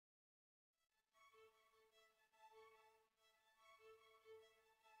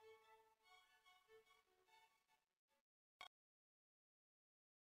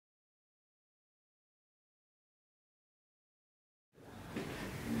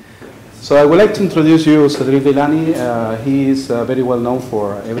So I would like to introduce you Cédric Villani. He is very well known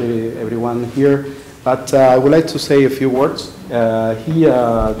for everyone here, but I would like to say a few words. He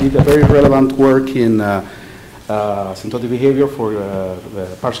did a very relevant work in asymptotic behavior for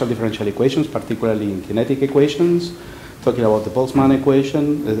partial differential equations, particularly in kinetic equations, talking about the Boltzmann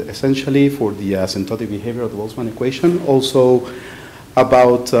equation, essentially for the asymptotic behavior of the Boltzmann equation. Also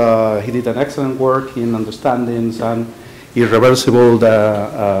about, he did an excellent work in understanding some irreversible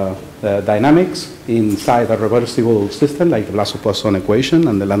dynamics inside a reversible system like the Blasov-Poisson equation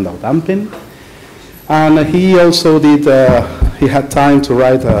and the Landau damping. And he also did, he had time to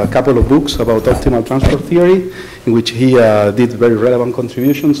write a couple of books about optimal transport theory, in which he did very relevant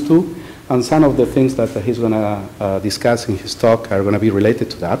contributions to. And some of the things that he's going to discuss in his talk are going to be related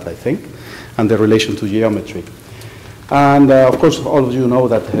to that, I think, and the relation to geometry. And of course, all of you know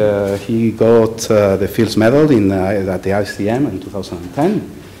that he got the Fields Medal at the ICM in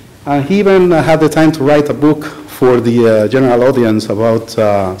 2010. And he even had the time to write a book for the general audience about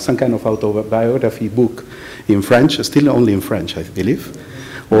some kind of autobiography book in French, still only in French, I believe.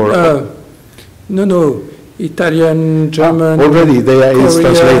 Or no, Italian, German. Already, is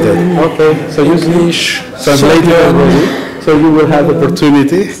translated. Okay, so English, translated already. So you will have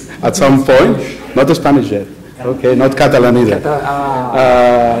opportunity at some point. Not the Spanish yet. Okay, not Catalan either.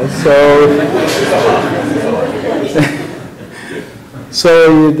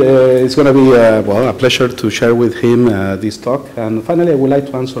 So it's going to be well, a pleasure to share with him this talk. And finally, I would like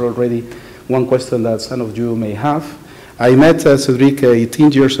to answer already one question that some of you may have. I met Cédric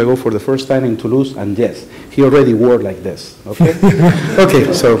 18 years ago for the first time in Toulouse, and yes, he already wore like this. Okay,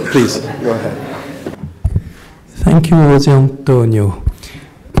 okay. So please go ahead. Thank you, José Antonio.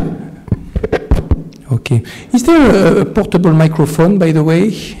 Okay. Is there a portable microphone, by the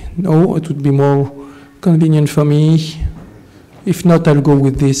way? No, it would be more convenient for me. If not, I'll go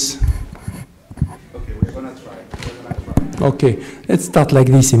with this. Okay, we're going to try. Okay, let's start like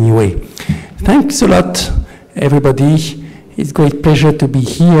this anyway. Thanks a lot, everybody. It's a great pleasure to be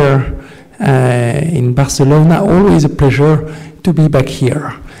here in Barcelona. Always a pleasure to be back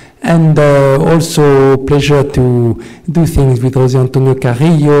here. And also pleasure to do things with José Antonio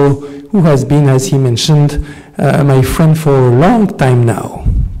Carrillo, who has been, as he mentioned, my friend for a long time now.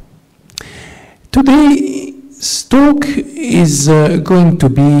 Today's talk is going to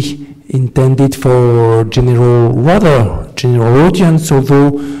be intended for rather general audience,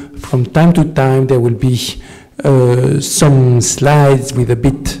 although from time to time there will be some slides with a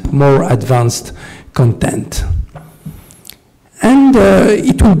bit more advanced content. And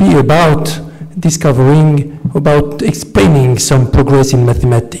it will be about explaining some progress in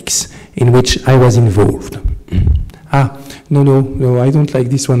mathematics in which I was involved. No, I don't like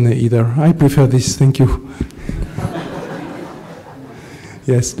this one either. I prefer this, thank you.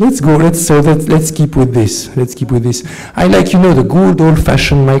 Yes, let's keep with this. I like, the good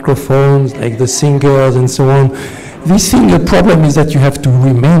old-fashioned microphones, like the singers and so on. This thing, the problem is that you have to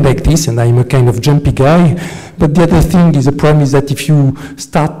remain like this, and I'm a kind of jumpy guy. But the other thing is, the problem is that if you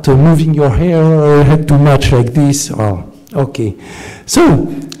start moving your hair or your head too much like this, okay. So,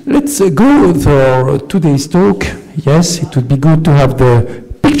 let's go for today's talk. Yes, it would be good to have the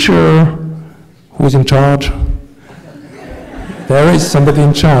picture. Who's in charge? There is somebody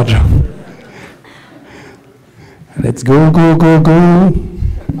in charge. Let's go.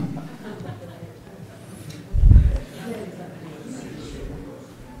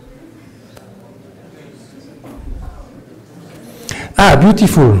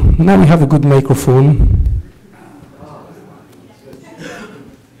 Beautiful. Now we have a good microphone.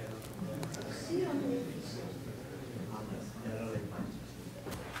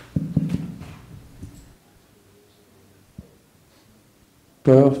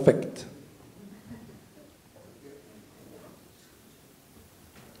 Perfect.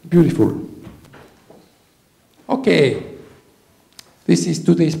 Beautiful. Okay. This is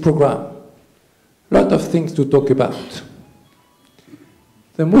today's program. Lot of things to talk about.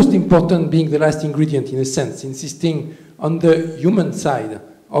 The most important being the last ingredient, in a sense, insisting on the human side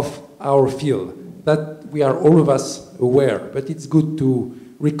of our field, that we are all of us aware, but it's good to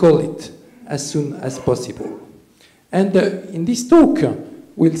recall it as soon as possible. And in this talk,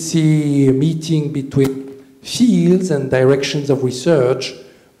 we'll see a meeting between fields and directions of research,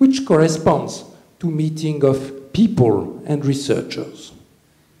 which corresponds to meeting of people and researchers.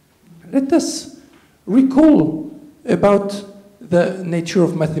 Let us recall about the nature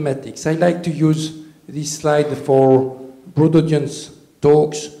of mathematics. I like to use this slide for broad audience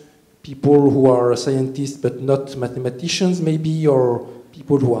talks, people who are scientists but not mathematicians maybe, or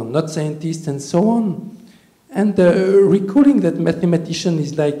people who are not scientists and so on. And recalling that mathematician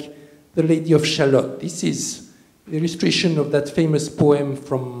is like The Lady of Shalott. This is the illustration of that famous poem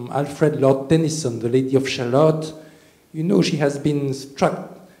from Alfred Lord Tennyson, The Lady of Shalott. You know, she has been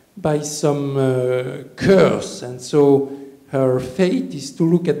struck by some curse, and so her fate is to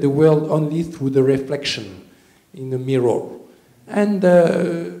look at the world only through the reflection in a mirror. And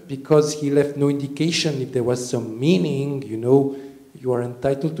because he left no indication if there was some meaning, you know, you are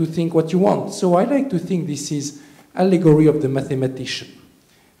entitled to think what you want. So I like to think this is allegory of the mathematician,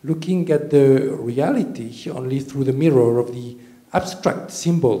 looking at the reality only through the mirror of the abstract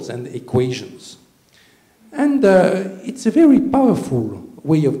symbols and equations. And it's a very powerful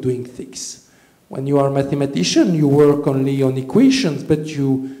way of doing things. When you are a mathematician, you work only on equations, but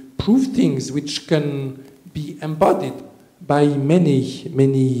you prove things which can be embodied by many,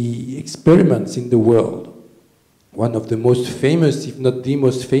 many experiments in the world. One of the most famous, if not the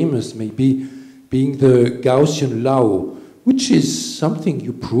most famous, maybe being the Gaussian law, which is something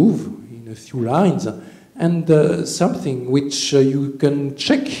you prove in a few lines, and something which you can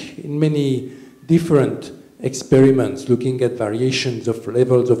check in many different experiments, looking at variations of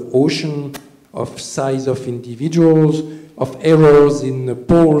levels of ocean, of size of individuals, of errors in the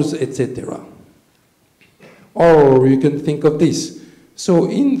poles, etc. Or you can think of this. So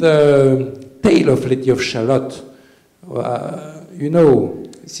in the tale of Lady of Shalott, you know,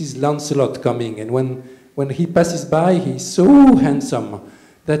 this is Lancelot coming, and when he passes by, he's so handsome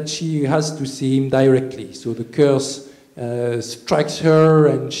that she has to see him directly. So the curse strikes her,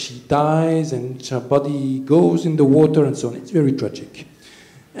 and she dies, and her body goes in the water, and so on. It's very tragic.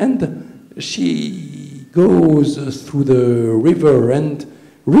 And she goes through the river, and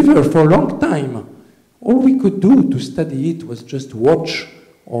river for a long time. All we could do to study it was just watch,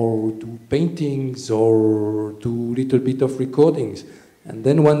 or do paintings, or do a little bit of recordings. And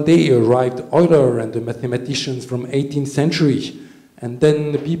then one day arrived Euler and the mathematicians from 18th century, and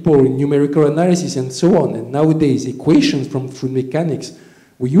then the people in numerical analysis and so on. And nowadays, equations from fluid mechanics,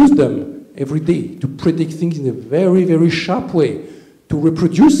 we use them every day to predict things in a very, very sharp way, to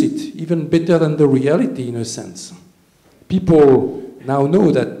reproduce it even better than the reality in a sense. People now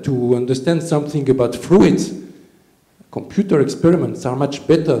know that to understand something about fluids, computer experiments are much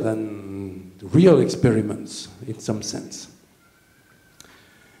better than real experiments in some sense.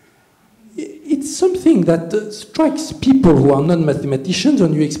 It's something that strikes people who are non-mathematicians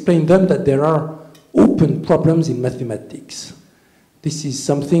when you explain them that there are open problems in mathematics. This is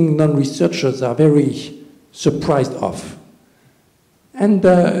something non-researchers are very surprised of. And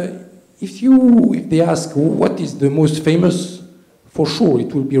if they ask what is the most famous, for sure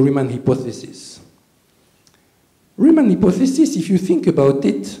it will be Riemann hypothesis. Riemann hypothesis, if you think about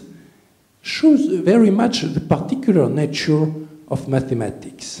it, shows very much the particular nature of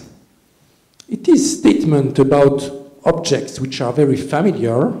mathematics. It is a statement about objects which are very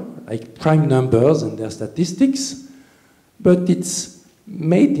familiar, like prime numbers and their statistics, but it's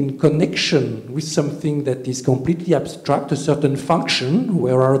made in connection with something that is completely abstract, a certain function.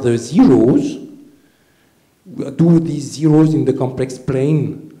 Where are the zeros? Do these zeros in the complex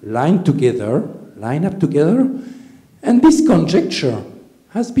plane line up together? And this conjecture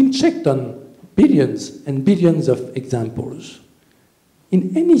has been checked on billions and billions of examples.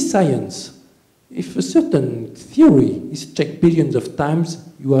 In any science, if a certain theory is checked billions of times,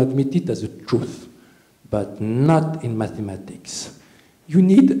 you admit it as a truth, but not in mathematics. You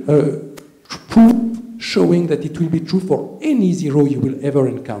need a proof showing that it will be true for any zero you will ever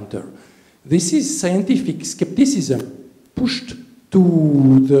encounter. This is scientific skepticism pushed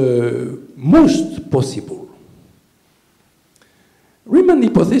to the most possible. Riemann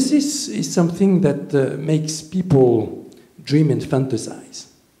hypothesis is something that makes people dream and fantasize.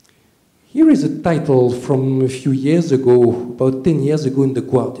 Here is a title from a few years ago, about 10 years ago in The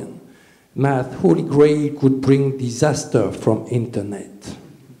Guardian. Math, Holy Grail could bring disaster from internet.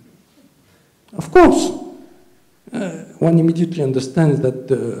 Of course, one immediately understands that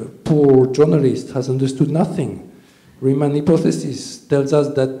the poor journalist has understood nothing. Riemann hypothesis tells us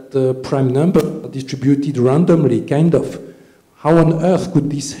that prime numbers are distributed randomly, kind of. How on earth could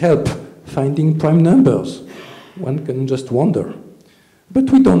this help finding prime numbers? One can just wonder. But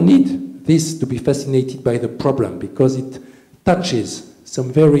we don't need this to be fascinated by the problem, because it touches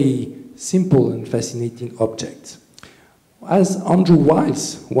some very simple and fascinating objects. As Andrew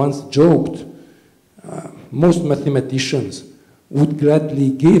Wiles once joked, most mathematicians would gladly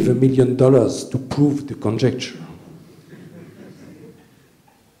give $1 million to prove the conjecture.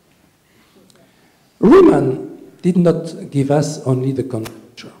 Riemann did not give us only the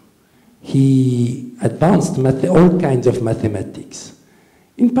conjecture. He advanced all kinds of mathematics.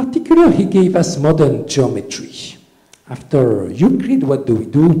 In particular, he gave us modern geometry. After Euclid, what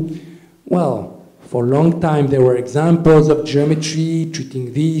do? Well, for a long time there were examples of geometry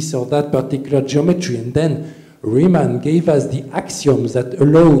treating this or that particular geometry, and then Riemann gave us the axioms that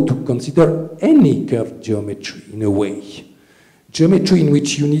allow to consider any curved geometry in a way. Geometry in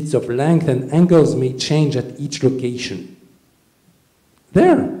which units of length and angles may change at each location.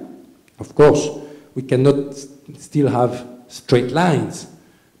 There, of course, we cannot still have straight lines,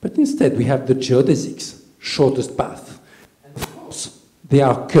 but instead we have the geodesics, shortest path. And of course, they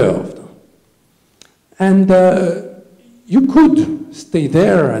are curved. And you could stay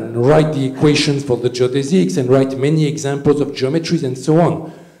there and write the equations for the geodesics and write many examples of geometries and so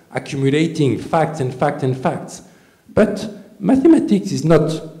on, accumulating facts and facts and facts. But mathematics is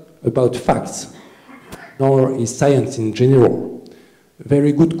not about facts, nor is science in general. A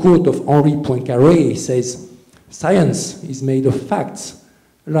very good quote of Henri Poincaré says, "Science is made of facts,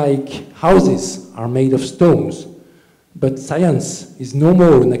 like houses are made of stones. But science is no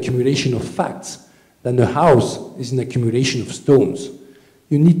more an accumulation of facts than a house is an accumulation of stones.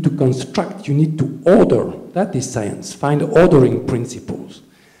 You need to construct, you need to order. That is science, find ordering principles."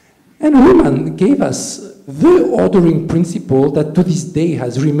 And Riemann gave us the ordering principle that to this day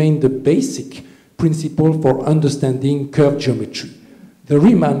has remained the basic principle for understanding curved geometry, the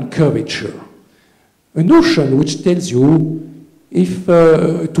Riemann curvature. A notion which tells you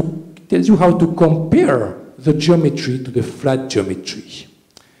tells you how to compare the geometry to the flat geometry.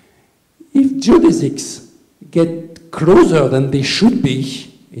 If geodesics get closer than they should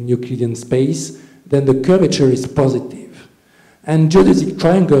be in Euclidean space, then the curvature is positive. And geodesic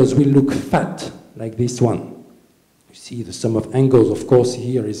triangles will look fat, like this one. You see the sum of angles, of course,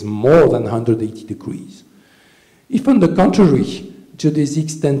 here is more than 180 degrees. If on the contrary,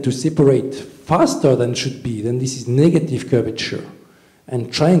 geodesics tend to separate faster than should be, then this is negative curvature,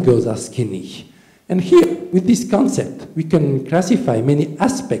 and triangles are skinny. And here, with this concept, we can classify many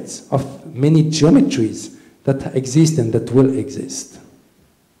aspects of many geometries that exist and that will exist.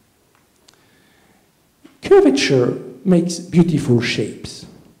 Curvature makes beautiful shapes.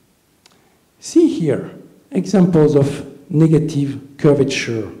 See here examples of negative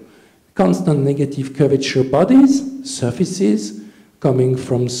curvature, constant negative curvature bodies, surfaces, coming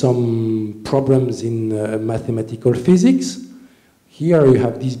from some problems in mathematical physics. Here you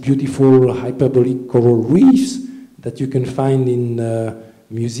have these beautiful hyperbolic coral reefs that you can find in a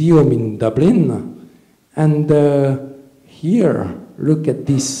museum in Dublin. And here, look at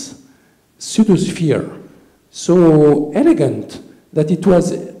this pseudosphere, so elegant that it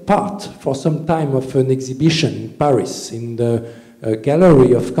was part for some time of an exhibition in Paris in the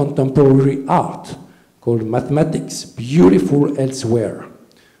Gallery of Contemporary Art called Mathematics, Beautiful Elsewhere.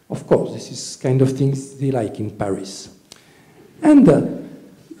 Of course, this is kind of things they like in Paris. And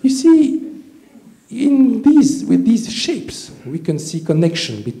you see, with these shapes, we can see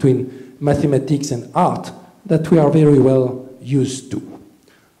connection between mathematics and art that we are very well used to.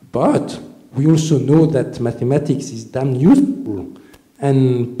 But we also know that mathematics is damn useful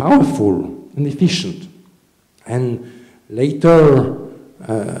and powerful and efficient. And later,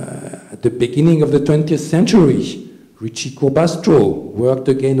 at the beginning of the 20th century, Ricci Curbastro worked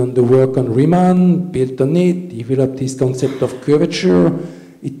again on the work on Riemann, built on it, developed this concept of curvature.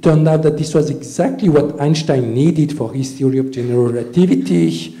 It turned out that this was exactly what Einstein needed for his theory of general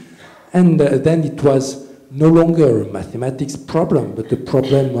relativity. And then it was no longer a mathematics problem, but a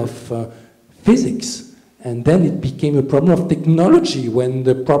problem of physics. And then it became a problem of technology when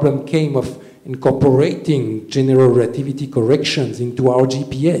the problem came of incorporating general relativity corrections into our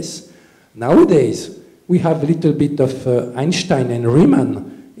GPS. Nowadays, we have a little bit of Einstein and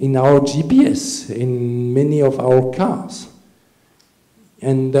Riemann in our GPS, in many of our cars.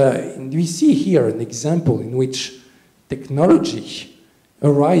 And we see here an example in which technology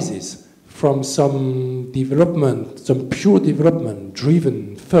arises from some development, some pure development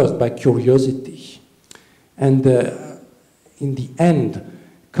driven first by curiosity. And in the end,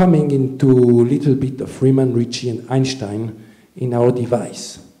 coming into a little bit of Riemann, Ricci, and Einstein in our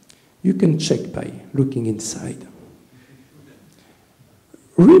device. You can check by looking inside.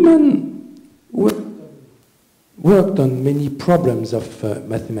 Riemann worked on many problems of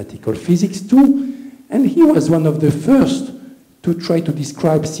mathematical physics too, and he was one of the first to try to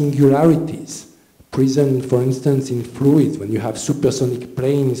describe singularities present, for instance, in fluids when you have supersonic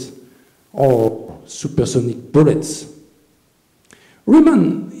planes or supersonic bullets.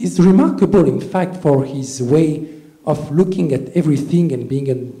 Riemann is remarkable, in fact, for his way of looking at everything and being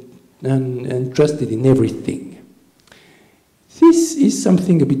interested in everything. This is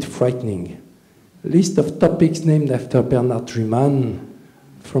something a bit frightening. A list of topics named after Bernard Riemann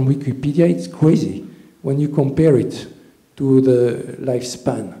from Wikipedia, it's crazy when you compare it to the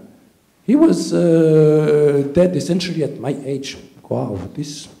lifespan. He was dead essentially at my age. Wow,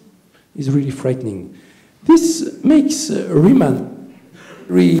 this is really frightening. This makes Riemann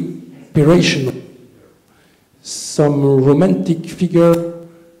very inspirational. Some romantic figure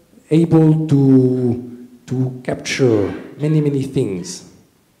able to capture many, many things.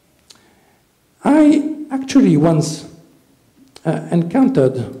 I actually once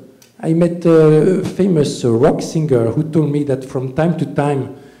I met a famous rock singer who told me that from time to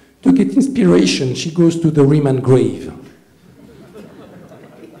time, to get inspiration, she goes to the Riemann grave.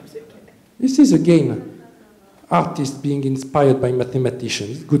 This is again, artists being inspired by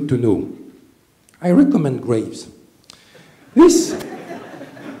mathematicians. It's good to know. I recommend graves. This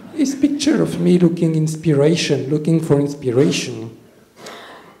picture of me looking for inspiration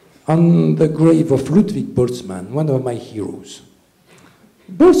on the grave of Ludwig Boltzmann, one of my heroes.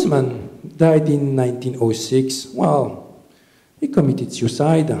 Boltzmann died in 1906. Well, he committed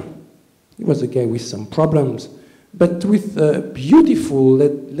suicide. He was a guy with some problems, but with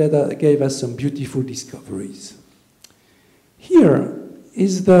gave us some beautiful discoveries. Here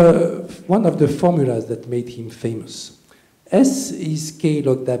is one of the formulas that made him famous. S is K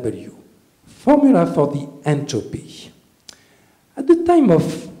log W, formula for the entropy. At the time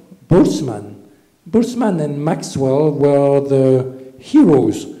of Boltzmann and Maxwell were the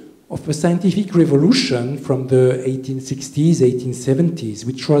heroes of a scientific revolution from the 1860s, 1870s,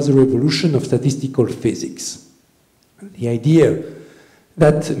 which was a revolution of statistical physics. The idea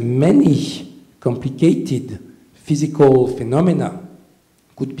that many complicated physical phenomena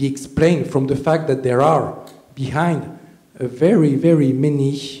could be explained from the fact that there are behind a very, very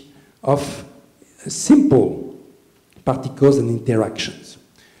many of simple particles and interactions.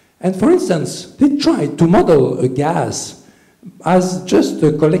 And for instance, they tried to model a gas as just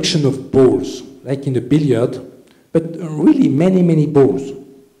a collection of balls, like in a billiard, but really many, many balls,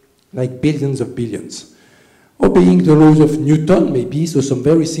 like billions of billions. Obeying the laws of Newton, maybe, so some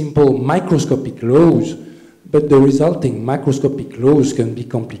very simple microscopic laws, but the resulting macroscopic laws can be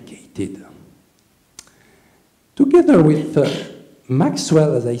complicated. Together with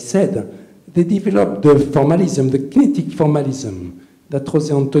Maxwell, as I said, they developed the formalism, the kinetic formalism that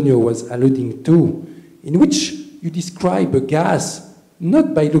José Antonio was alluding to, in which you describe a gas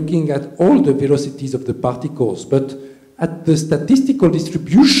not by looking at all the velocities of the particles, but at the statistical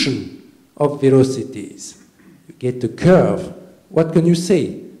distribution of velocities. You get a curve. What can you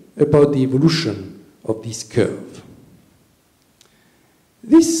say about the evolution of this curve?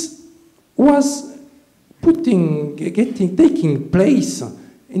 This was taking place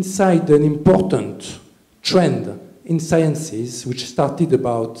inside an important trend in sciences, which started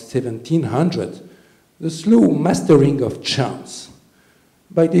about 1700, the slow mastering of chance.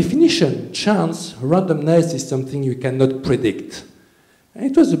 By definition, chance, randomness, is something you cannot predict. And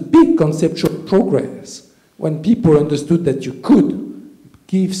it was a big conceptual progress when people understood that you could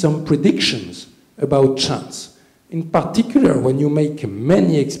give some predictions about chance, in particular when you make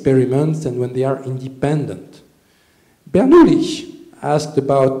many experiments and when they are independent. Bernoulli asked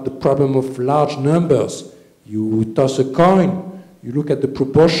about the problem of large numbers. You toss a coin, you look at the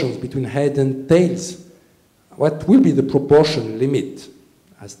proportions between heads and tails. What will be the proportion limit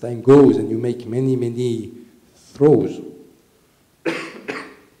as time goes and you make many, many throws?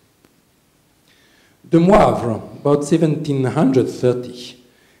 De Moivre, about 1730,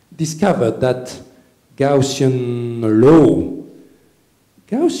 discovered that Gaussian law,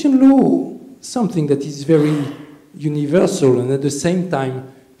 something that is very universal and at the same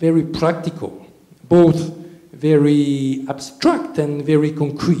time very practical, both very abstract and very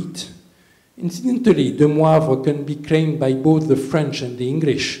concrete. Incidentally, De Moivre can be claimed by both the French and the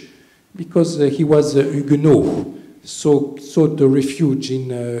English because he was a Huguenot, sought a refuge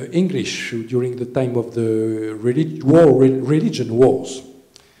in English during the time of the religion wars.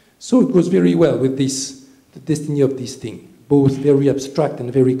 So it goes very well with this, the destiny of this thing, both very abstract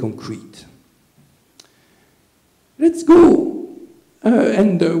and very concrete. Let's go.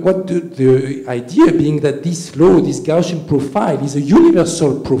 What the idea being that this law, this Gaussian profile, is a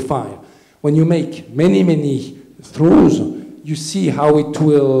universal profile. When you make many, many throws, you see how it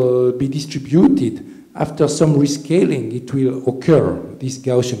will be distributed. After some rescaling, it will occur, this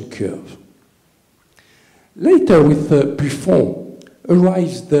Gaussian curve. Later, with Buffon,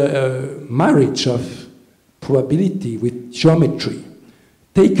 arrives the marriage of probability with geometry.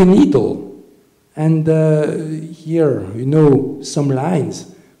 Take a needle, and here, you know, some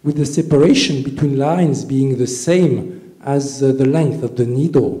lines, with the separation between lines being the same as the length of the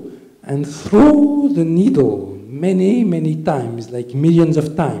needle, and throw the needle many, many times, like millions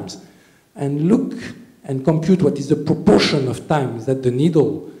of times, and look and compute what is the proportion of times that the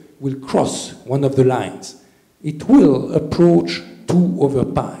needle will cross one of the lines, it will approach 2 over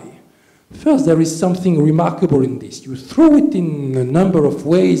pi. First, there is something remarkable in this. You throw it in a number of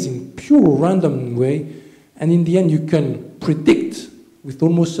ways, in pure random way, and in the end you can predict with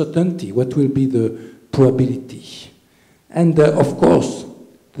almost certainty what will be the probability. And of course,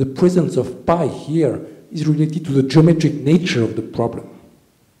 the presence of pi here is related to the geometric nature of the problem.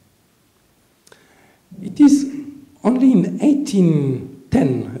 It is only in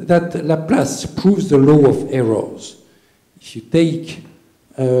 1810 that Laplace proves the law of errors. If you take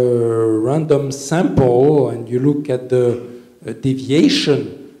a random sample and you look at the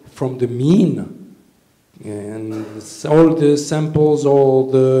deviation from the mean, and all the samples,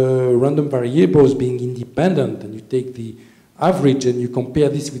 all the random variables being independent, and you take the average and you compare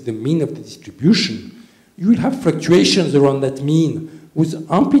this with the mean of the distribution, you will have fluctuations around that mean whose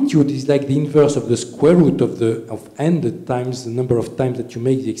amplitude is like the inverse of the square root of n times the number of times that you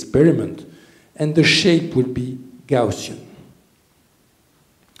make the experiment, and the shape will be Gaussian.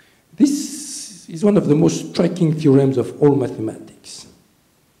 This is one of the most striking theorems of all mathematics.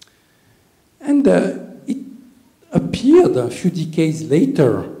 And it appeared a few decades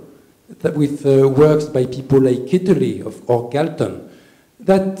later that with works by people like Kettle or Galton,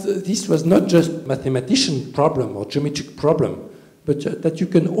 that this was not just a mathematician problem or geometric problem, but that you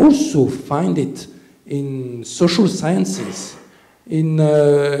can also find it in social sciences, in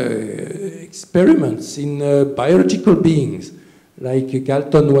experiments, in biological beings. Like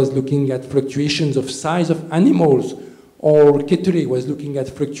Galton was looking at fluctuations of size of animals, or Kettle was looking at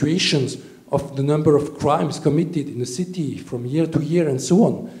fluctuations of the number of crimes committed in a city from year to year and so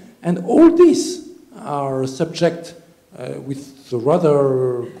on. And all these are subject with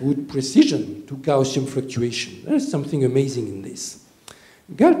rather good precision to Gaussian fluctuation. There is something amazing in this.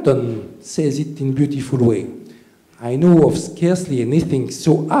 Galton says it in a beautiful way. I know of scarcely anything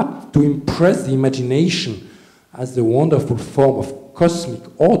so apt to impress the imagination as the wonderful form of cosmic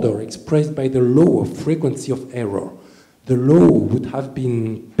order expressed by the law of frequency of error. The law would have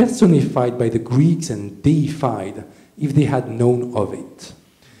been personified by the Greeks and deified if they had known of it.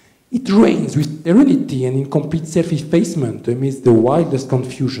 It reigns with serenity and in complete self-effacement amidst the wildest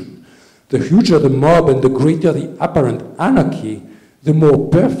confusion. The huger the mob and the greater the apparent anarchy, the more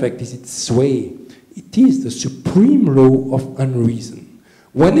perfect is its sway. It is the supreme law of unreason.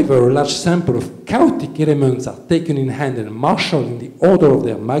 Whenever a large sample of chaotic elements are taken in hand and marshaled in the order of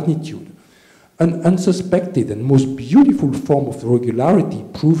their magnitude, an unsuspected and most beautiful form of regularity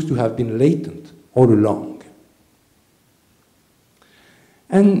proves to have been latent all along.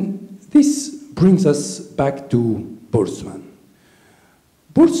 And this brings us back to Boltzmann.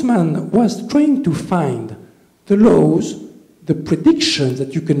 Boltzmann was trying to find the laws, the predictions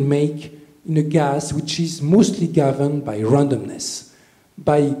that you can make in a gas which is mostly governed by randomness,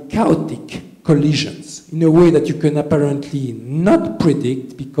 by chaotic collisions, in a way that you can apparently not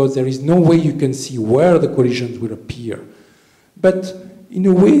predict because there is no way you can see where the collisions will appear, but in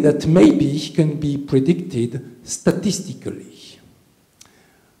a way that maybe can be predicted statistically.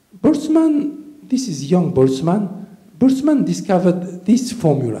 Boltzmann, this is young Boltzmann. Boltzmann discovered this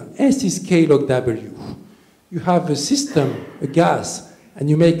formula, S is K log W. You have a system, a gas, and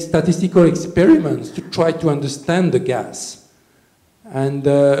you make statistical experiments to try to understand the gas and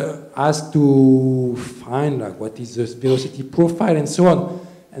ask to find like, what is the velocity profile and so on.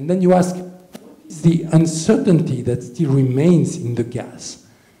 And then you ask, what is the uncertainty that still remains in the gas?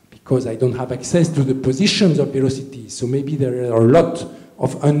 Because I don't have access to the positions of velocity, so maybe there are a lot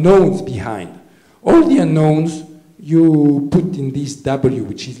of unknowns behind. All the unknowns you put in this W,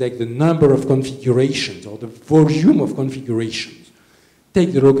 which is like the number of configurations or the volume of configurations.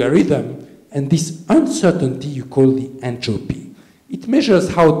 Take the logarithm, and this uncertainty you call the entropy. It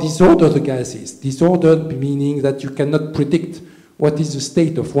measures how disordered the gas is. Disordered meaning that you cannot predict what is the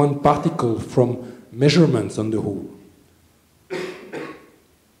state of one particle from measurements on the whole.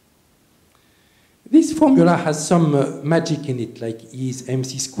 This formula has some magic in it, like E is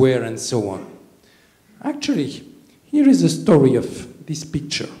mc squared and so on. Actually, here is a story of this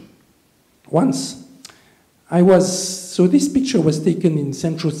picture. Once, so this picture was taken in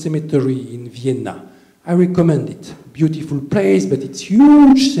Central Cemetery in Vienna. I recommend it. Beautiful place, but it's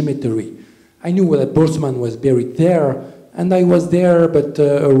huge cemetery. I knew that Boltzmann was buried there, and I was there, but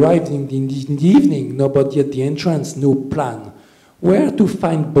arrived in the evening, nobody at the entrance, no plan. Where to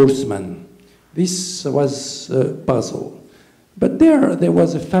find Boltzmann? This was a puzzle. But there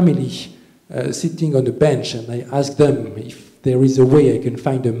was a family sitting on a bench, and I asked them if there is a way I can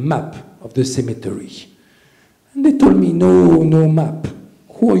find a map of the cemetery. And they told me, no map.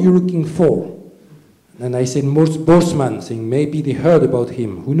 Who are you looking for? And I said, Boltzmann, saying maybe they heard about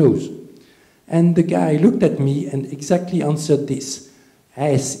him, who knows? And the guy looked at me and exactly answered this.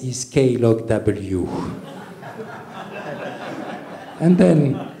 S is K log W. And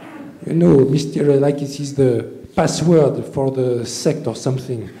then, you know, Mr. like this is the password for the sect or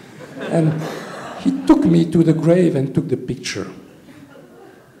something. And he took me to the grave and took the picture.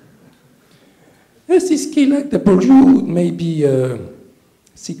 S is K log W may be a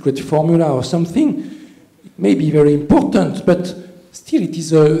secret formula or something. It may be very important, but still it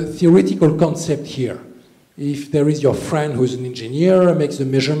is a theoretical concept here. If there is your friend who is an engineer, makes a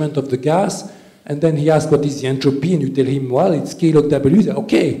measurement of the gas, and then he asks what is the entropy, and you tell him, well, it's K log W. He says,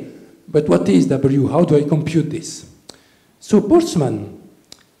 okay, but what is W? How do I compute this? So Boltzmann,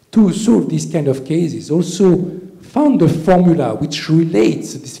 to solve these kind of cases, also found a formula which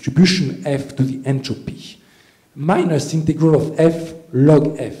relates the distribution F to the entropy. Minus integral of F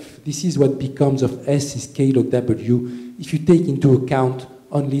log F. This is what becomes of S is K log W if you take into account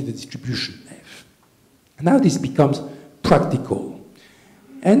only the distribution F. Now this becomes practical.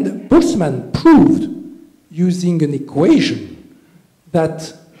 And Boltzmann proved, using an equation,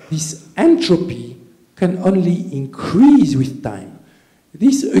 that this entropy can only increase with time.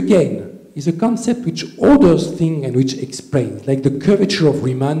 This, again, is a concept which orders things and which explains. Like the curvature of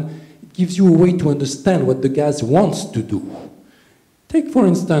Riemann, it gives you a way to understand what the gas wants to do. Take, for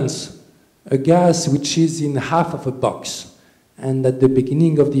instance, a gas which is in half of a box, and at the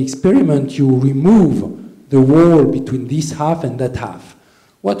beginning of the experiment, you remove the wall between this half and that half.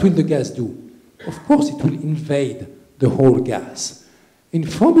 What will the gas do? Of course, it will invade the whole gas.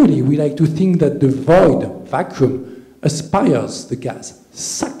 Informally, we like to think that the void vacuum aspires the gas,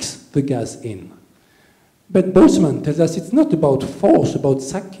 sucks the gas in. But Boltzmann tells us it's not about force, about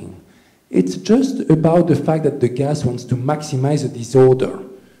sucking. It's just about the fact that the gas wants to maximize the disorder.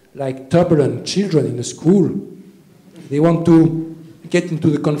 Like turbulent children in a school, they want to get into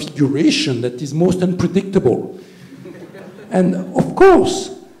the configuration that is most unpredictable. And of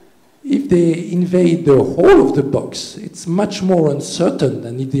course, if they invade the whole of the box, it's much more uncertain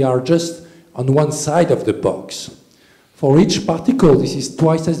than if they are just on one side of the box. For each particle, this is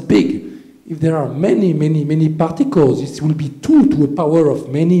twice as big. If there are many, many, many particles, this will be 2 to a power of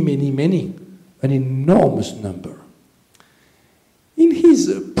many, many, many, an enormous number. In his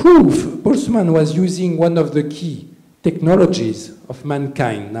proof, Boltzmann was using one of the key technologies of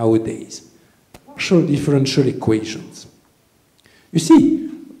mankind nowadays, partial differential equations. You see,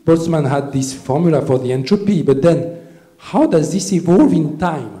 Boltzmann had this formula for the entropy, but then how does this evolve in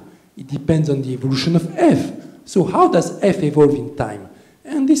time? It depends on the evolution of F. So how does F evolve in time?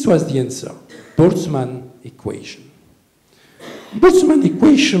 And this was the answer, Boltzmann equation. Boltzmann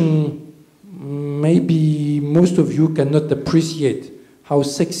equation, maybe most of you cannot appreciate how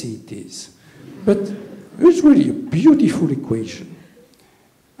sexy it is, but it's really a beautiful equation.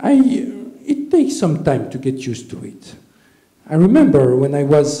 It takes some time to get used to it. I remember when I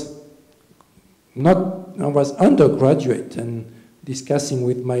was undergraduate and discussing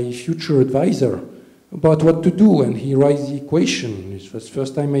with my future advisor about what to do, and he writes the equation. It was the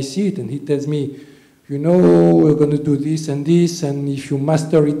first time I see it, and he tells me, you know, we're going to do this, and if you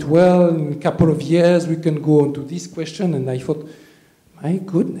master it well, in a couple of years, we can go on to this question. And I thought, my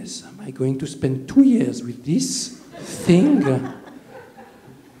goodness, am I going to spend 2 years with this thing?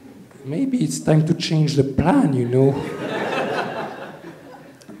 Maybe it's time to change the plan, you know.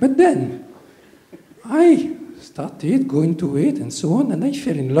 But then, I started going to it and so on, and I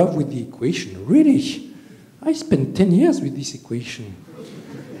fell in love with the equation, really. I spent 10 years with this equation.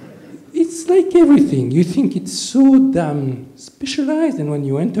 It's like everything. You think it's so damn specialized, and when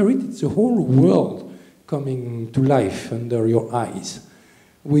you enter it, it's a whole world coming to life under your eyes,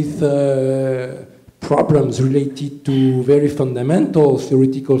 with problems related to very fundamental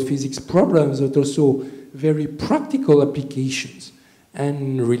theoretical physics problems, but also very practical applications,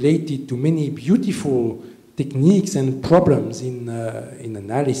 and related to many beautiful techniques and problems in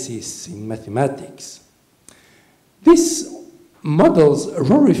analysis, in mathematics. This models a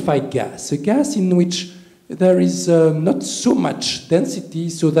rarefied gas, a gas in which there is not so much density,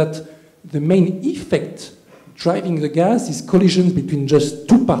 so that the main effect driving the gas is collisions between just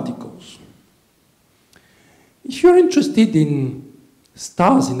 2 particles. If you're interested in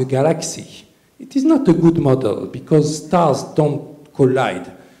stars in a galaxy, it is not a good model, because stars don't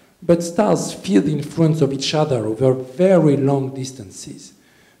collide, but stars feel the influence of each other over very long distances.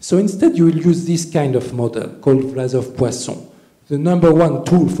 So instead you will use this kind of model called Vlasov-Poisson, the #1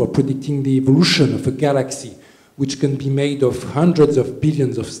 tool for predicting the evolution of a galaxy, which can be made of hundreds of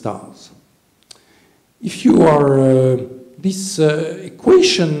billions of stars. If you are this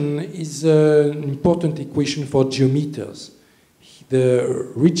equation is an important equation for geometers,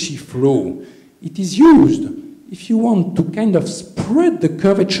 the Ricci flow. It is used if you want to kind of spread the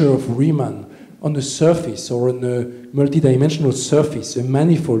curvature of Riemann on a surface or on a multidimensional surface, a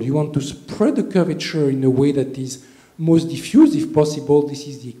manifold. You want to spread the curvature in a way that is most diffuse if possible. This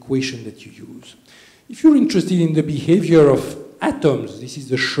is the equation that you use. If you're interested in the behavior of atoms, this is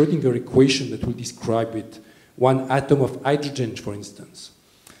the Schrödinger equation that will describe it. One atom of hydrogen, for instance.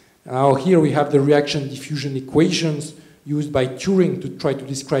 Now here we have the reaction diffusion equations used by Turing to try to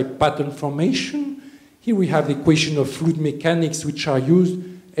describe pattern formation. Here we have the equation of fluid mechanics, which are used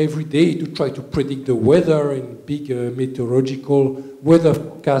every day to try to predict the weather in big meteorological weather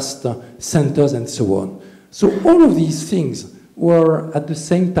forecast centers and so on. So all of these things were at the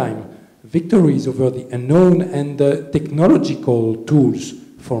same time victories over the unknown and technological tools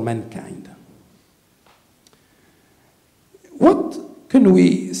for mankind. What can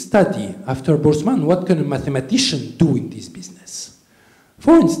we study after Boltzmann? What can a mathematician do in this business?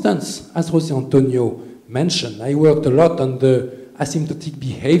 For instance, as José Antonio mentioned, I worked a lot on the asymptotic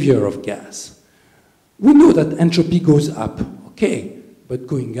behavior of gas. We know that entropy goes up, okay, but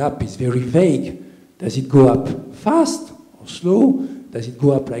going up is very vague. Does it go up fast or slow? Does it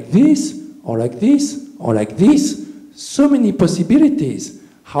go up like this, or like this, or like this? So many possibilities.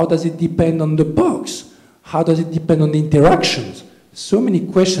 How does it depend on the box? How does it depend on the interactions? So many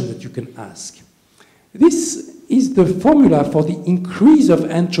questions that you can ask. This is the formula for the increase of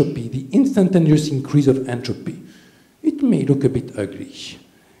entropy, the instantaneous increase of entropy. It may look a bit ugly.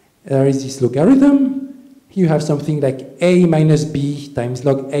 There is this logarithm. Here you have something like a minus b times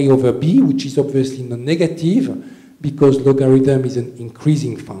log a over b, which is obviously non-negative because logarithm is an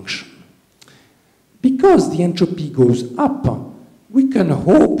increasing function. Because the entropy goes up, we can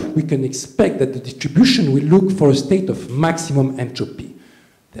hope, we can expect that the distribution will look for a state of maximum entropy.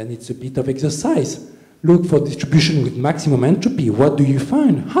 Then it's a bit of exercise. Look for distribution with maximum entropy. What do you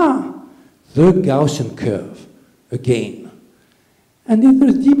find? The Gaussian curve, again. And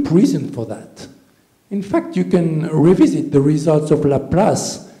there's a deep reason for that. In fact, you can revisit the results of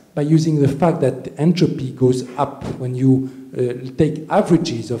Laplace by using the fact that entropy goes up when you take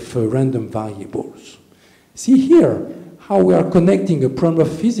averages of random variables. See here how we are connecting a problem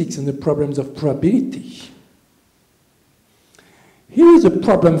of physics and the problems of probability. Here is a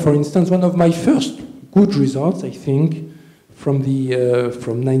problem, for instance, one of my first good results, I think, from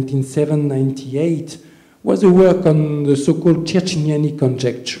 1997-98, was a work on the so-called Cierciniani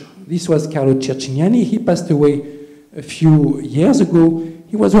conjecture. This was Carlo Cierciniani. He passed away a few years ago.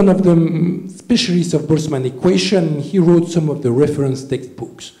 He was one of the specialists of Boltzmann equation. He wrote some of the reference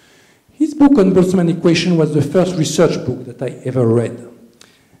textbooks. His book on Boltzmann equation was the first research book that I ever read.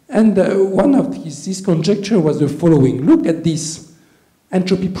 And one of his conjecture was the following. Look at this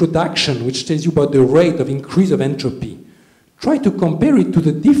entropy production, which tells you about the rate of increase of entropy. Try to compare it to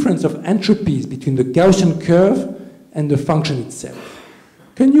the difference of entropies between the Gaussian curve and the function itself.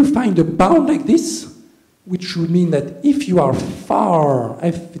 Can you find a bound like this? Which would mean that if you are far,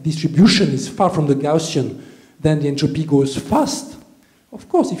 if the distribution is far from the Gaussian, then the entropy goes fast. Of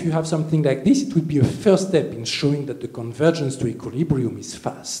course, if you have something like this, it would be a first step in showing that the convergence to equilibrium is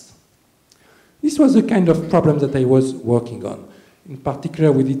fast. This was the kind of problem that I was working on, in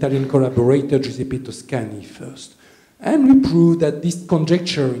particular with Italian collaborator Giuseppe Toscani first. And we proved that this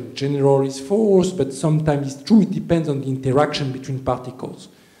conjecture in general is false, but sometimes it's true. It depends on the interaction between particles.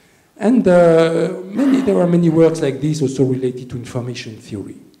 And there are many works like this also related to information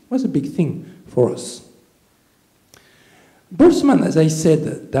theory. It was a big thing for us. Boltzmann, as I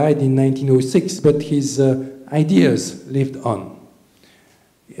said, died in 1906, but his ideas lived on.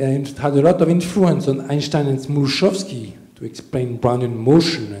 And it had a lot of influence on Einstein and Smoluchowski to explain Brownian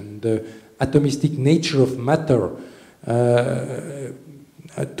motion and the atomistic nature of matter,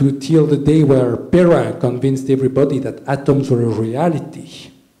 till the day where Perrin convinced everybody that atoms were a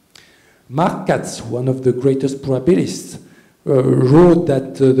reality. Marc, one of the greatest probabilists, wrote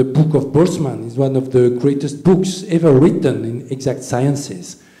that the book of Boltzmann is one of the greatest books ever written in exact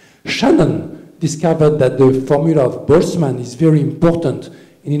sciences. Shannon discovered that the formula of Boltzmann is very important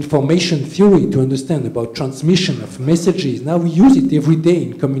in information theory to understand about transmission of messages. Now we use it every day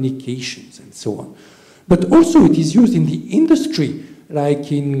in communications and so on. But also it is used in the industry,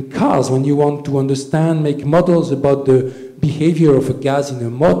 like in cars, when you want to understand, make models about the behavior of a gas in a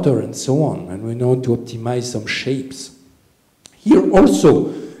motor and so on, and we want to optimize some shapes. Here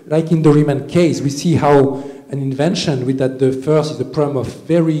also, like in the Riemann case, we see how an invention with that the first is a problem of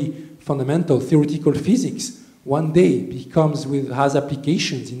very fundamental theoretical physics, one day has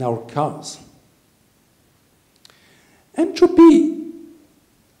applications in our cars. Entropy,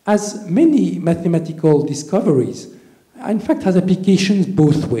 as many mathematical discoveries, in fact has applications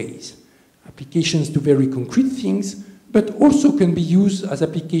both ways. Applications to very concrete things, but also can be used as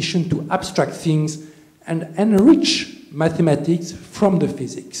application to abstract things and enrich mathematics from the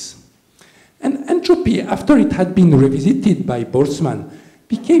physics. And entropy, after it had been revisited by Boltzmann,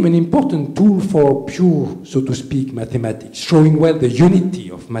 became an important tool for pure, so to speak, mathematics, showing well the unity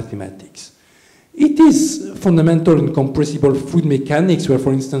of mathematics. It is fundamental in compressible fluid mechanics, where,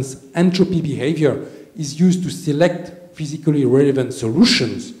 for instance, entropy behavior is used to select physically relevant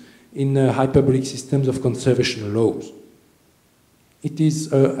solutions in hyperbolic systems of conservation laws. It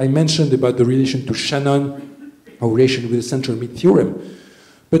is, I mentioned about the relation to Shannon, or relation with the central mid theorem,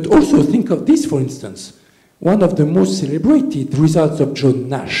 but also think of this, for instance, one of the most celebrated results of John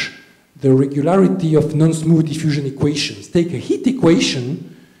Nash, the regularity of non-smooth diffusion equations. Take a heat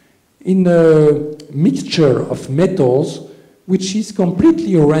equation in a mixture of metals which is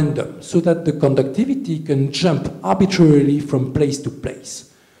completely random, so that the conductivity can jump arbitrarily from place to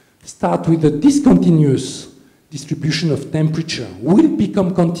place. Start with a discontinuous distribution of temperature. Will it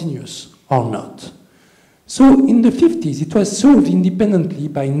become continuous or not? So in the 50s, it was solved independently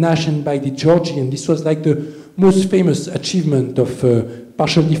by Nash and by Di Giorgi, and this was like the most famous achievement of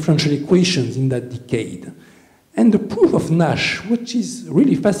partial differential equations in that decade. And the proof of Nash, which is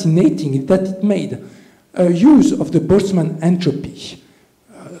really fascinating, is that it made use of the Boltzmann entropy,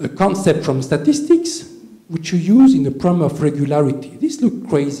 a concept from statistics, which you use in the problem of regularity. This looked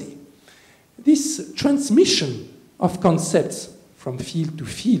crazy. This transmission of concepts from field to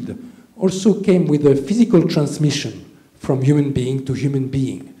field also came with a physical transmission from human being to human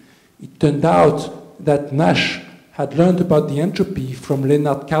being. It turned out that Nash had learned about the entropy from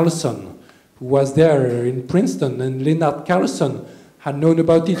Leonard Carlson, who was there in Princeton, and Leonard Carlson had known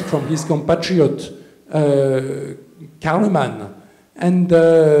about it from his compatriot Kahneman and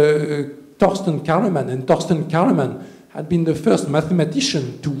Thorsten Kahneman. And Thorsten Kahneman had been the first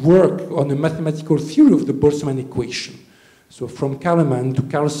mathematician to work on a mathematical theory of the Boltzmann equation. So from Kahneman to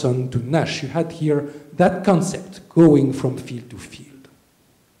Carlson to Nash, you had here that concept going from field to field.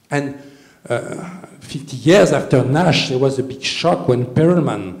 And 50 years after Nash, there was a big shock when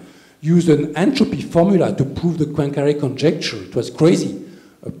Perelman used an entropy formula to prove the Poincaré conjecture. It was crazy.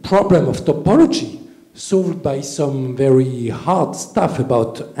 A problem of topology solved by some very hard stuff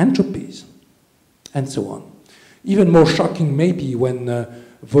about entropies, and so on. Even more shocking maybe when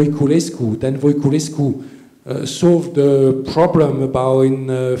Voiculescu solved the problem about in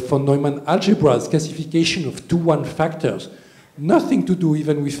von Neumann algebras, classification of 2-1 factors. Nothing to do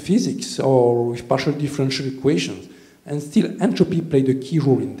even with physics or with partial differential equations, and still entropy played a key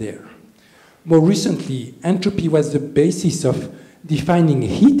role in there. More recently, entropy was the basis of defining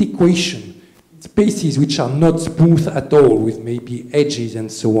heat equation, spaces which are not smooth at all, with maybe edges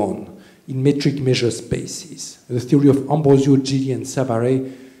and so on, in metric measure spaces. The theory of Ambrosio, Gili, and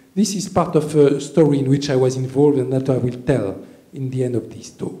Savary. This is part of a story in which I was involved and that I will tell in the end of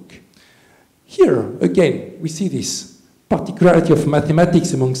this talk. Here, again, we see this particularity of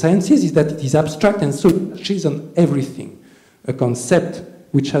mathematics among sciences is that it is abstract and so it touches on everything. A concept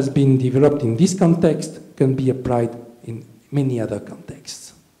which has been developed in this context can be applied in many other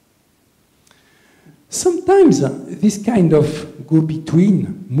contexts. Sometimes this kind of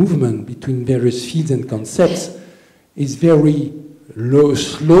go-between movement between various fields and concepts is very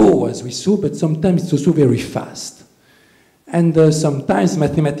slow, as we saw, but sometimes it's also very fast. And sometimes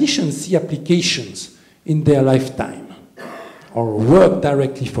mathematicians see applications in their lifetime or work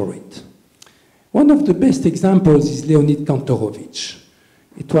directly for it. One of the best examples is Leonid Kantorovich.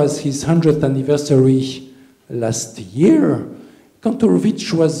 It was his 100th anniversary last year.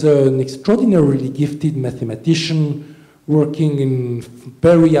 Kantorovich was an extraordinarily gifted mathematician working in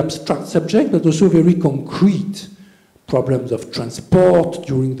very abstract subjects, but also very concrete problems of transport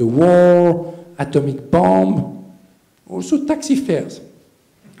during the war, atomic bomb, also taxi fares.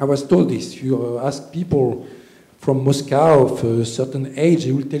 I was told this. If you ask people from Moscow of a certain age,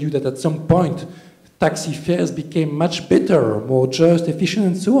 they will tell you that at some point taxi fares became much better, more just, efficient,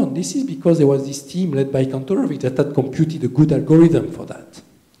 and so on. This is because there was this team led by Kantorovich that had computed a good algorithm for that.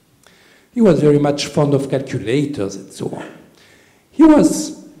 He was very much fond of calculators and so on. He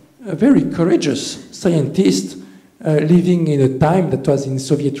was a very courageous scientist living in a time that was in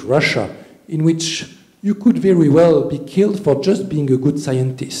Soviet Russia, in which you could very well be killed for just being a good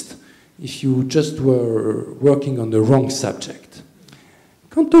scientist if you just were working on the wrong subject.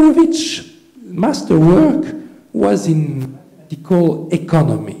 Kantorovich's masterwork was in mathematical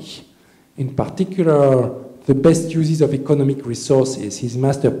economy, in particular the best uses of economic resources, his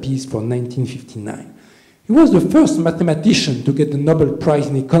masterpiece for 1959. He was the first mathematician to get the Nobel Prize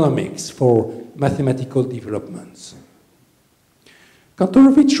in economics for mathematical developments.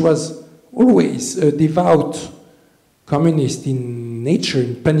 Kantorowicz was always a devout communist in nature,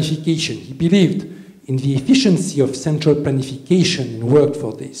 in planification. He believed in the efficiency of central planification and worked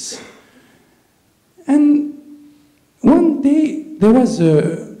for this. And one day there was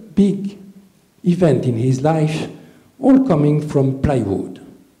a big event in his life, all coming from plywood.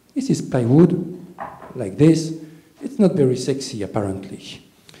 This is plywood, like this. It's not very sexy, apparently.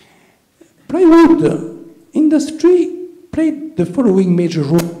 Plywood industry played the following major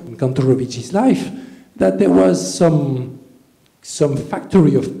role in Kantorowicz's life, that there was some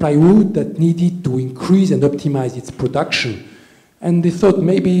factory of plywood that needed to increase and optimize its production. And they thought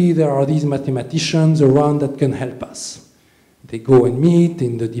maybe there are these mathematicians around that can help us. They go and meet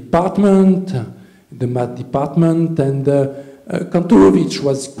in the department, the math department, and Kantorowicz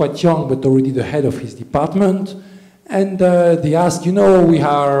was quite young, but already the head of his department. And they asked, you know, we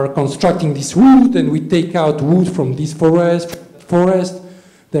are constructing this wood, and we take out wood from this forest.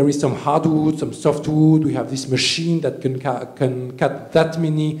 There is some hardwood, some softwood. We have this machine that can cut that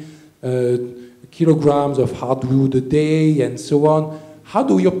many kilograms of hardwood a day, and so on. How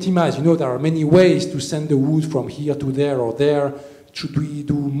do we optimize? You know, there are many ways to send the wood from here to there or there. Should we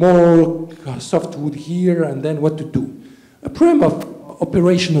do more softwood here, and then what to do? A problem of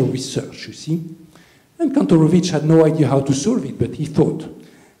operational research, you see. And Kantorowicz had no idea how to solve it, but he thought.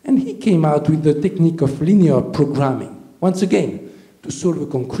 And he came out with the technique of linear programming. Once again, to solve a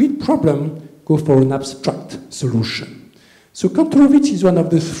concrete problem, go for an abstract solution. So Kantorowicz is one of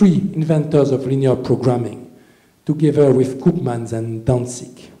the three inventors of linear programming, together with Koopmans and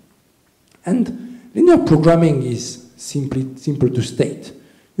Danzig. And linear programming is simple to state.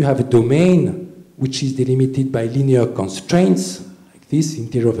 You have a domain which is delimited by linear constraints, like this,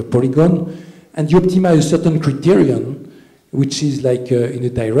 interior of a polygon, and you optimize a certain criterion, which is like in a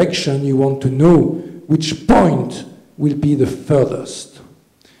direction, you want to know which point will be the furthest.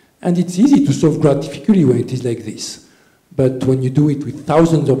 And it's easy to solve graphically when it is like this. But when you do it with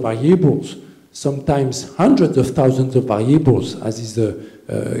thousands of variables, sometimes hundreds of thousands of variables, as is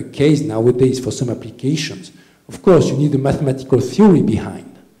the case nowadays for some applications, of course you need a mathematical theory behind.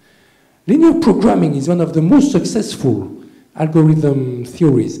 Linear programming is one of the most successful algorithm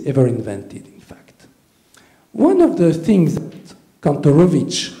theories ever invented, in fact. One of the things that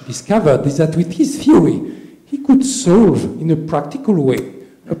Kantorowicz discovered is that with his theory, he could solve in a practical way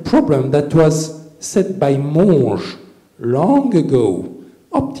a problem that was set by Monge long ago,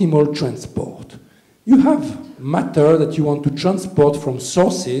 optimal transport. You have matter that you want to transport from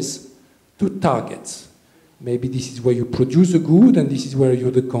sources to targets. Maybe this is where you produce a good and this is where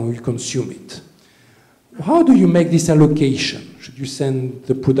you consume it. How do you make this allocation? Should you send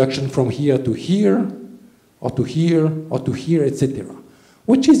the production from here to here, or to here, or to here, etc.?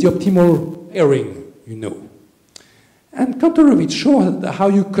 Which is the optimal pairing, you know? And Kantorowicz showed how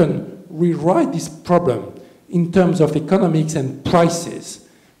you can rewrite this problem in terms of economics and prices.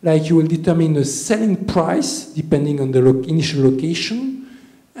 Like you will determine a selling price depending on the initial location,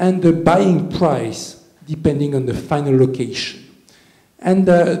 and the buying price depending on the final location. And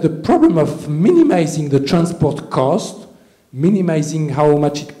the problem of minimizing the transport cost, minimizing how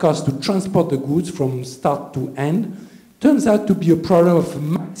much it costs to transport the goods from start to end, turns out to be a problem of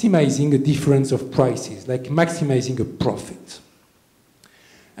maximizing a difference of prices, like maximizing a profit.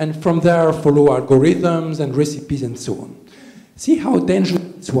 And from there follow algorithms and recipes and so on. See how dangerous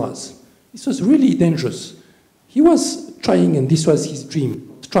this was. This was really dangerous. He was trying, and this was his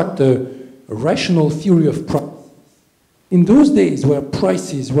dream, to construct a rational theory of price. In those days where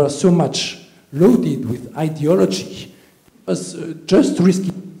prices were so much loaded with ideology, it was just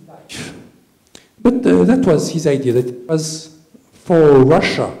risking life. But that was his idea, that it was for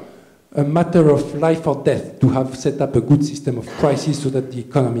Russia a matter of life or death to have set up a good system of prices so that the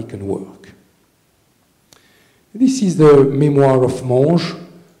economy can work. This is the memoir of Monge.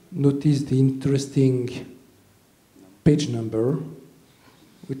 Notice the interesting page number,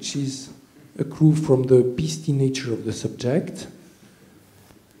 which is a clue from the beastly nature of the subject.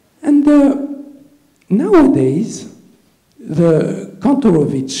 And nowadays, the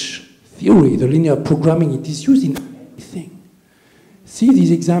Kantorowicz theory, the linear programming, it is used in everything. See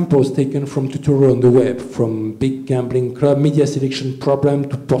these examples taken from tutorial on the web, from big gambling club, media selection problem,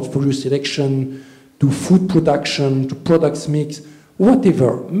 to portfolio selection, to food production, to products mix,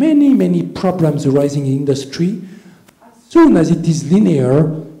 whatever. Many, many problems arising in industry. As soon as it is linear,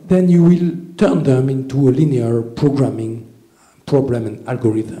 then you will turn them into a linear programming problem and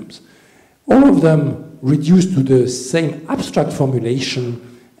algorithms. All of them reduced to the same abstract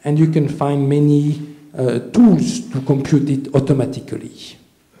formulation, and you can find many tools to compute it automatically.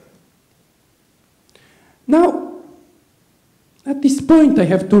 Now, at this point, I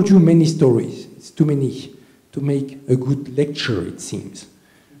have told you many stories. It's too many to make a good lecture, it seems.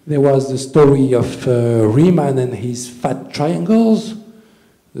 There was the story of Riemann and his fat triangles,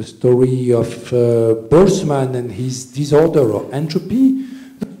 the story of Boltzmann and his disorder or entropy,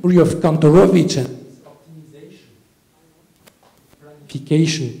 the story of Kantorovich and his optimization,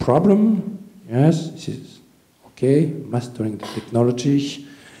 planification problem. Yes, this is okay, mastering the technology.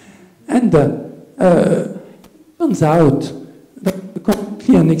 And turns out that in a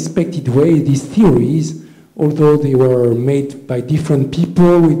completely unexpected way, these theories, although they were made by different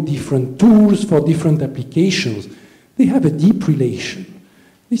people with different tools for different applications, they have a deep relation.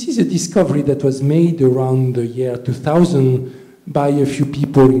 This is a discovery that was made around the year 2000 by a few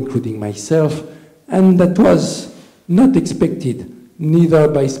people, including myself, and that was not expected, neither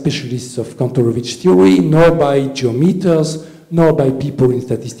by specialists of Kantorovich theory, nor by geometers, nor by people in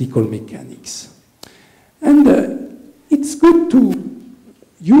statistical mechanics. And it's good to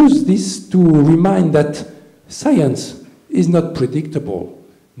use this to remind that science is not predictable,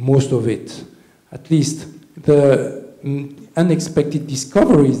 most of it. At least the unexpected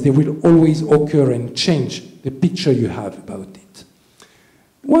discoveries, they will always occur and change the picture you have about it.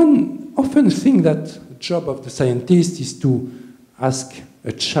 One often thinks that the job of the scientist is to ask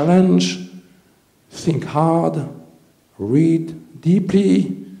a challenge, think hard, read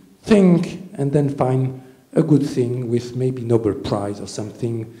deeply, think, and then find a good thing with maybe Nobel Prize or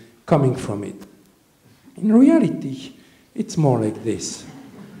something coming from it. In reality, it's more like this.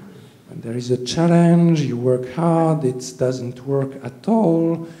 When there is a challenge, you work hard, it doesn't work at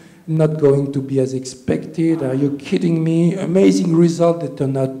all, not going to be as expected, are you kidding me? Amazing result that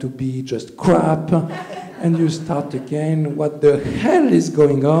turned out to be just crap, and you start again, what the hell is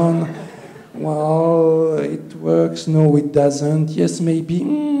going on? Well, it works, no it doesn't, yes maybe,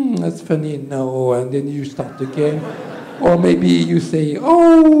 that's funny, no, and then you start again. Or maybe you say,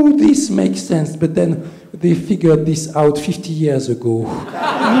 oh, this makes sense, but then they figured this out 50 years ago.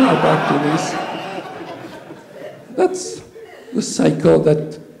 Back to this. That's the cycle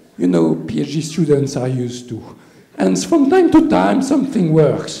that, you know, PhD students are used to. And from time to time, something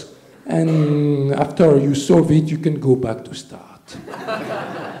works. And after you solve it, you can go back to start.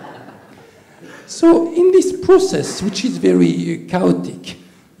 So in this process, which is very chaotic,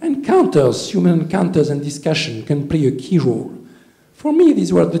 encounters, human encounters and discussion can play a key role. For me,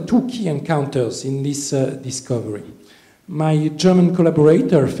 these were the two key encounters in this discovery. My German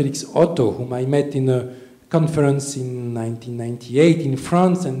collaborator, Felix Otto, whom I met in a conference in 1998 in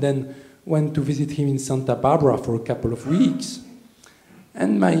France, and then went to visit him in Santa Barbara for a couple of weeks.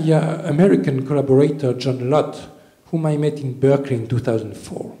 And my American collaborator, John Lott, whom I met in Berkeley in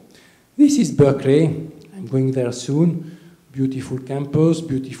 2004. This is Berkeley. I'm going there soon. Beautiful campus,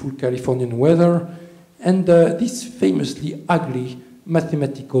 beautiful Californian weather, and this famously ugly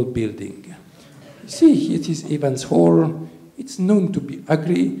mathematical building. See, it is Evans Hall. It's known to be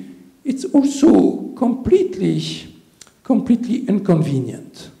ugly. It's also completely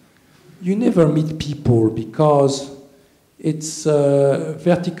inconvenient. You never meet people because it's a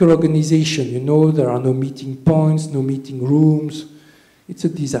vertical organization. You know, there are no meeting points, no meeting rooms. It's a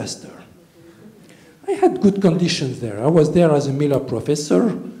disaster. I had good conditions there. I was there as a Miller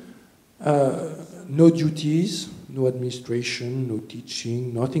professor, no duties, no administration, no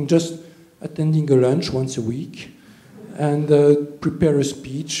teaching, nothing, just attending a lunch once a week and prepare a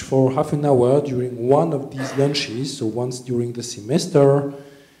speech for half an hour during one of these lunches, so once during the semester.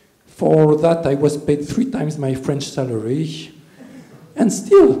 For that, I was paid 3 times my French salary. And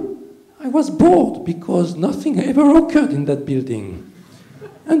still, I was bored because nothing ever occurred in that building.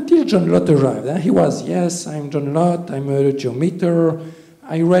 Until John Lott arrived. And he was, yes, I'm John Lott, I'm a geometer.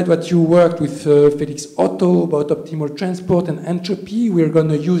 I read what you worked with Felix Otto about optimal transport and entropy. We're going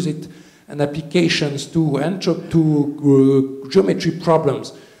to use it and applications to geometry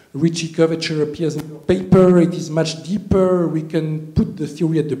problems. Ricci curvature appears in the paper. It is much deeper. We can put the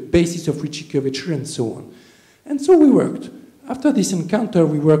theory at the basis of Ricci curvature and so on. And so we worked. After this encounter,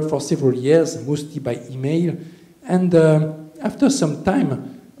 we worked for several years, mostly by email. And after some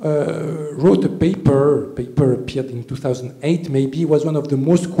time, wrote a paper. Paper appeared in 2008, maybe. It was one of the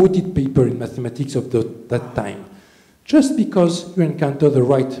most quoted papers in mathematics of that time. Just because you encounter the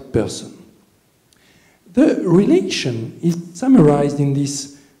right person. The relation is summarized in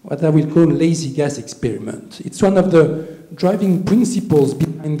this, what I will call lazy gas experiment. It's one of the driving principles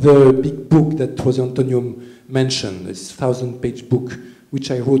behind the big book that José Antonio mentioned, this 1,000-page book,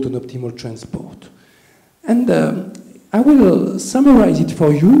 which I wrote on optimal transport. And I will summarize it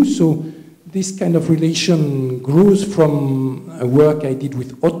for you. So this kind of relation grows from a work I did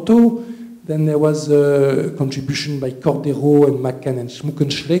with Otto. Then there was a contribution by Cordero and McCann and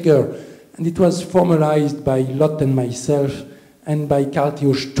Schmuckenschläger, and it was formalized by Lott and myself and by Karl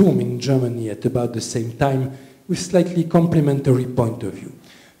Theo Sturm in Germany at about the same time, with slightly complementary point of view.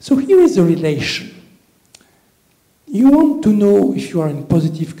 So here is a relation. You want to know if you are in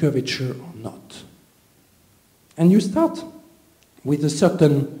positive curvature or not. And you start with a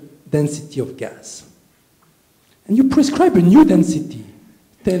certain density of gas. And you prescribe a new density.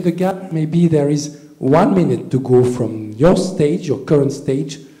 Tell the gas maybe there is 1 minute to go from your stage, your current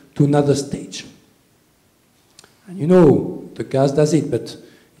stage, to another stage. And you know, the gas does it, but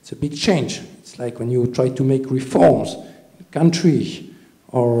it's a big change. It's like when you try to make reforms in a country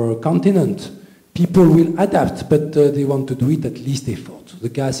or a continent. People will adapt, but they want to do it at least effort. The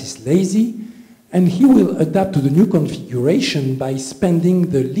gas is lazy, and he will adapt to the new configuration by spending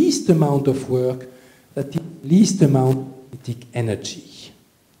the least amount of work, that is, least amount of kinetic energy.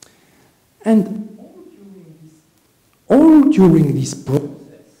 And all during this process,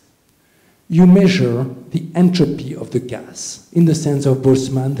 you measure the entropy of the gas in the sense of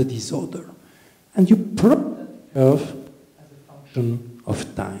Boltzmann, the disorder. And you plot that curve as a function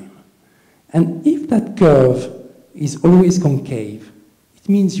of time. And if that curve is always concave, it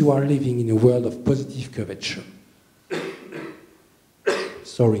means you are living in a world of positive curvature.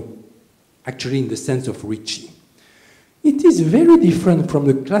 Sorry, actually in the sense of Ricci. It is very different from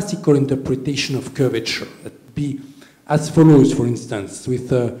the classical interpretation of curvature. That would be as follows, for instance,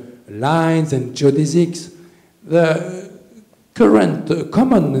 with lines and geodesics. The current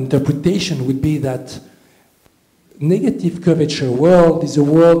common interpretation would be that negative curvature world is a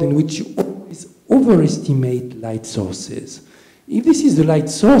world in which you always overestimate light sources. If this is the light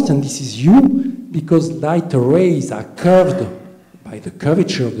source and this is you, because light rays are curved by the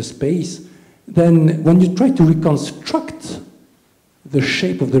curvature of the space, then when you try to reconstruct the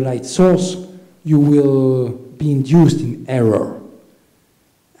shape of the light source, you will be induced in error.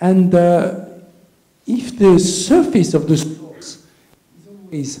 And if the surface of the source is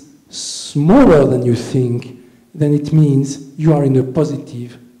always smaller than you think, then it means you are in a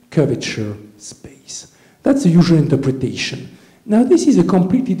positive curvature space. That's the usual interpretation. Now, this is a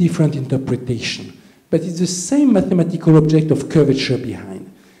completely different interpretation, but it's the same mathematical object of curvature behind.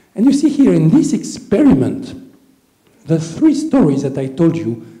 And you see here in this experiment, the three stories that I told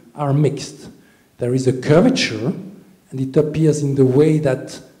you are mixed. There is a curvature, and it appears in the way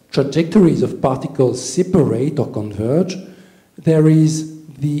that trajectories of particles separate or converge. There is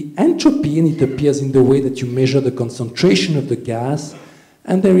the entropy, and it appears in the way that you measure the concentration of the gas.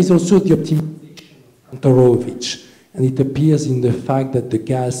 And there is also the optimization of Kantorovich, and it appears in the fact that the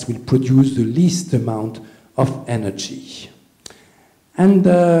gas will produce the least amount of energy. And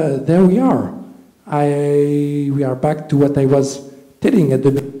there we are. We are back to what I was telling at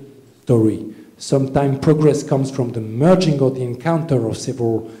the beginning of the story. Sometimes progress comes from the merging or the encounter of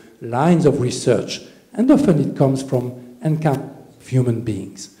several lines of research, and often it comes from encounter of human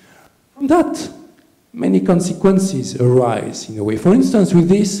beings. From that, many consequences arise in a way. For instance, with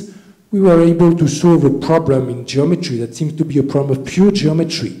this, we were able to solve a problem in geometry that seems to be a problem of pure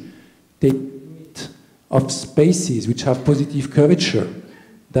geometry. Take the limit of spaces which have positive curvature.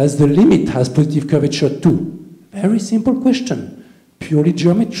 Does the limit has positive curvature too? Very simple question, purely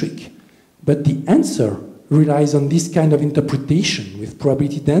geometric. But the answer relies on this kind of interpretation with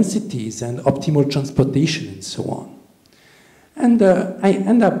probability densities and optimal transportation and so on. And I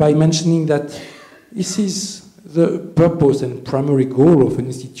end up by mentioning that this is the purpose and primary goal of an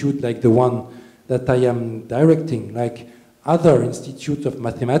institute like the one that I am directing, like other institutes of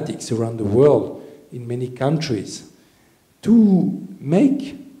mathematics around the world in many countries, to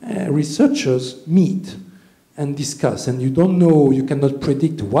make researchers meet and discuss. And you don't know, you cannot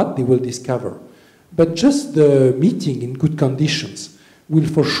predict what they will discover. But just the meeting in good conditions will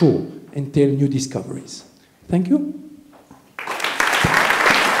for sure entail new discoveries. Thank you.